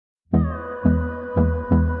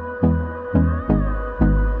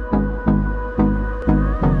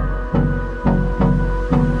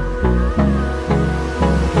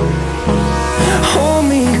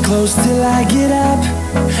close till I get up.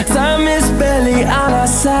 Time is barely on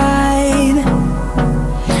our side.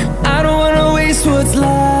 I don't wanna waste what's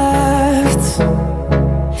left.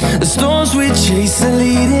 The storms we chase are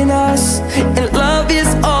leading us, and love is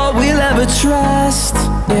all we'll ever trust.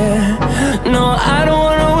 Yeah, no, I don't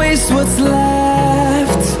wanna waste what's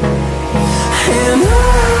left. And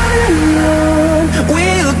on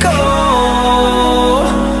we'll go,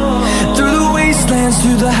 through the wastelands,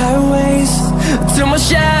 through the highways, till my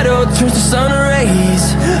shadow turns to sun rays.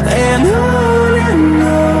 And on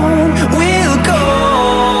we'll go,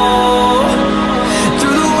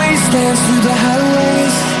 through the wastelands, through the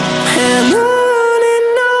highways, and on we'll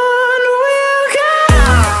go.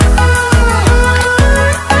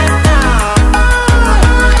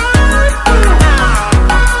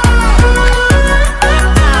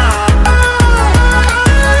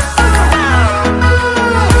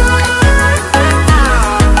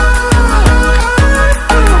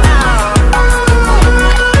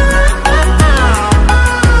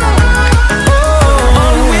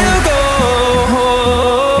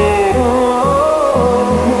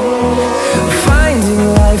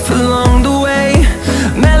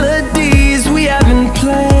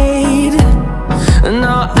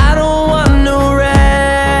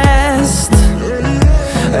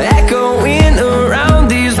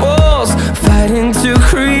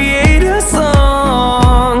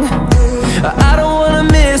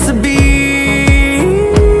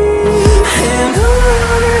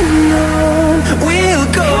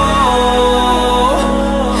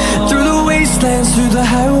 Through the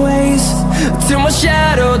highways, till my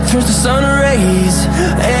shadow turns to sun rays.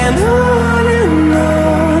 And on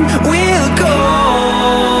we'll go,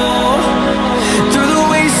 through the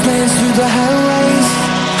wastelands, through the highways,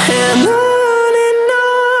 and on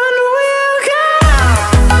we'll go.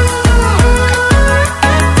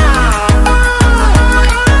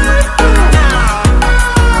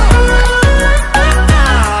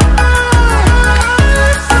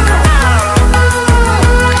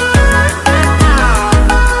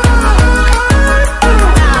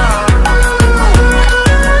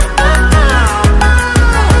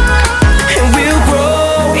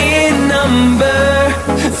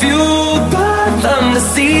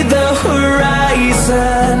 See the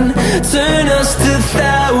horizon turn us to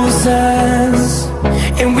thousands,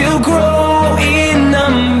 and we'll grow in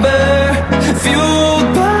number, fueled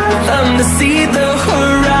by them to see the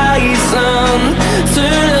horizon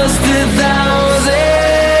turn us to thousands.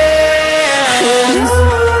 And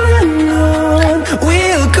on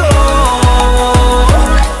we'll go,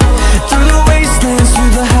 through the wastelands,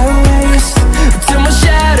 through the highways, till my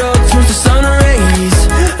shadow turns to sun rays.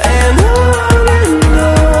 And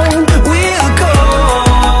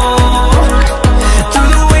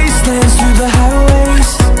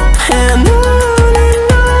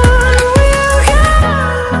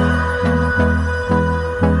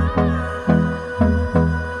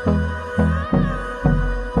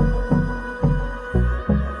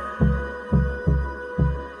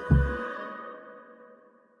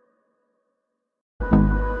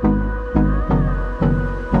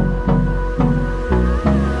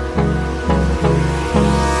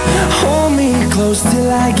close till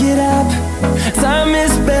I get up. Time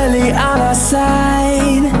is barely on our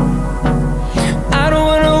side. I don't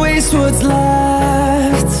wanna waste what's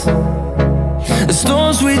left. The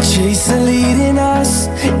storms we chase are leading us,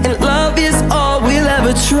 and love is all we'll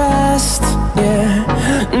ever trust. Yeah,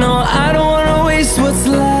 no, I don't wanna waste what's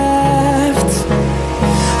left.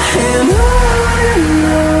 And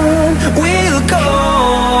on we'll go,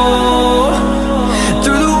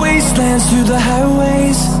 through the wastelands, through the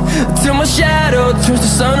highways, till my shadow turns to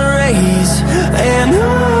sun rays. And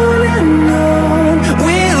on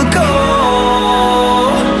we'll go,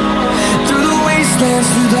 through the wastelands,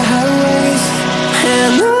 through the highways,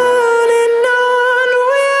 and on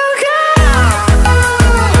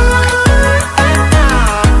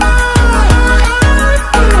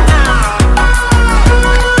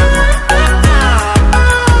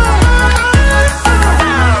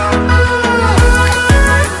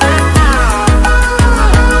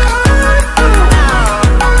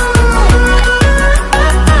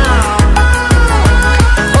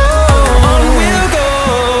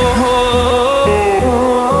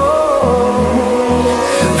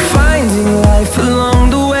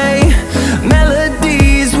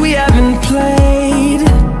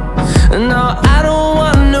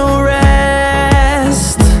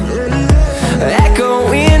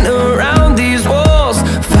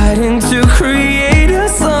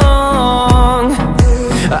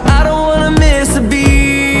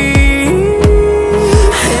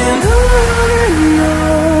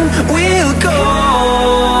we'll go.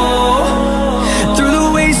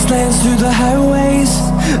 highways,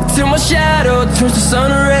 till my shadow turns to sun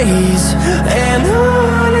rays. And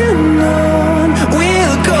on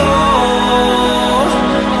we'll go,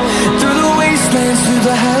 through the wastelands, through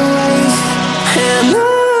the highways. And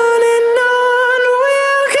on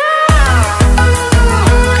we'll go.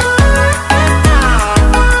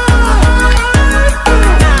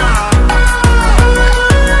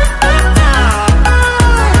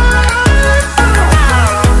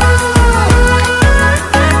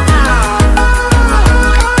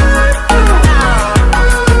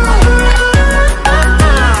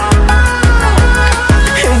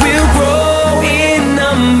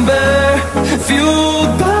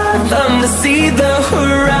 See the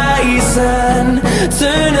horizon,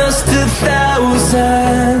 turn us to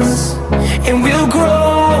thousands, and we'll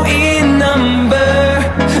grow in number,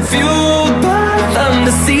 fueled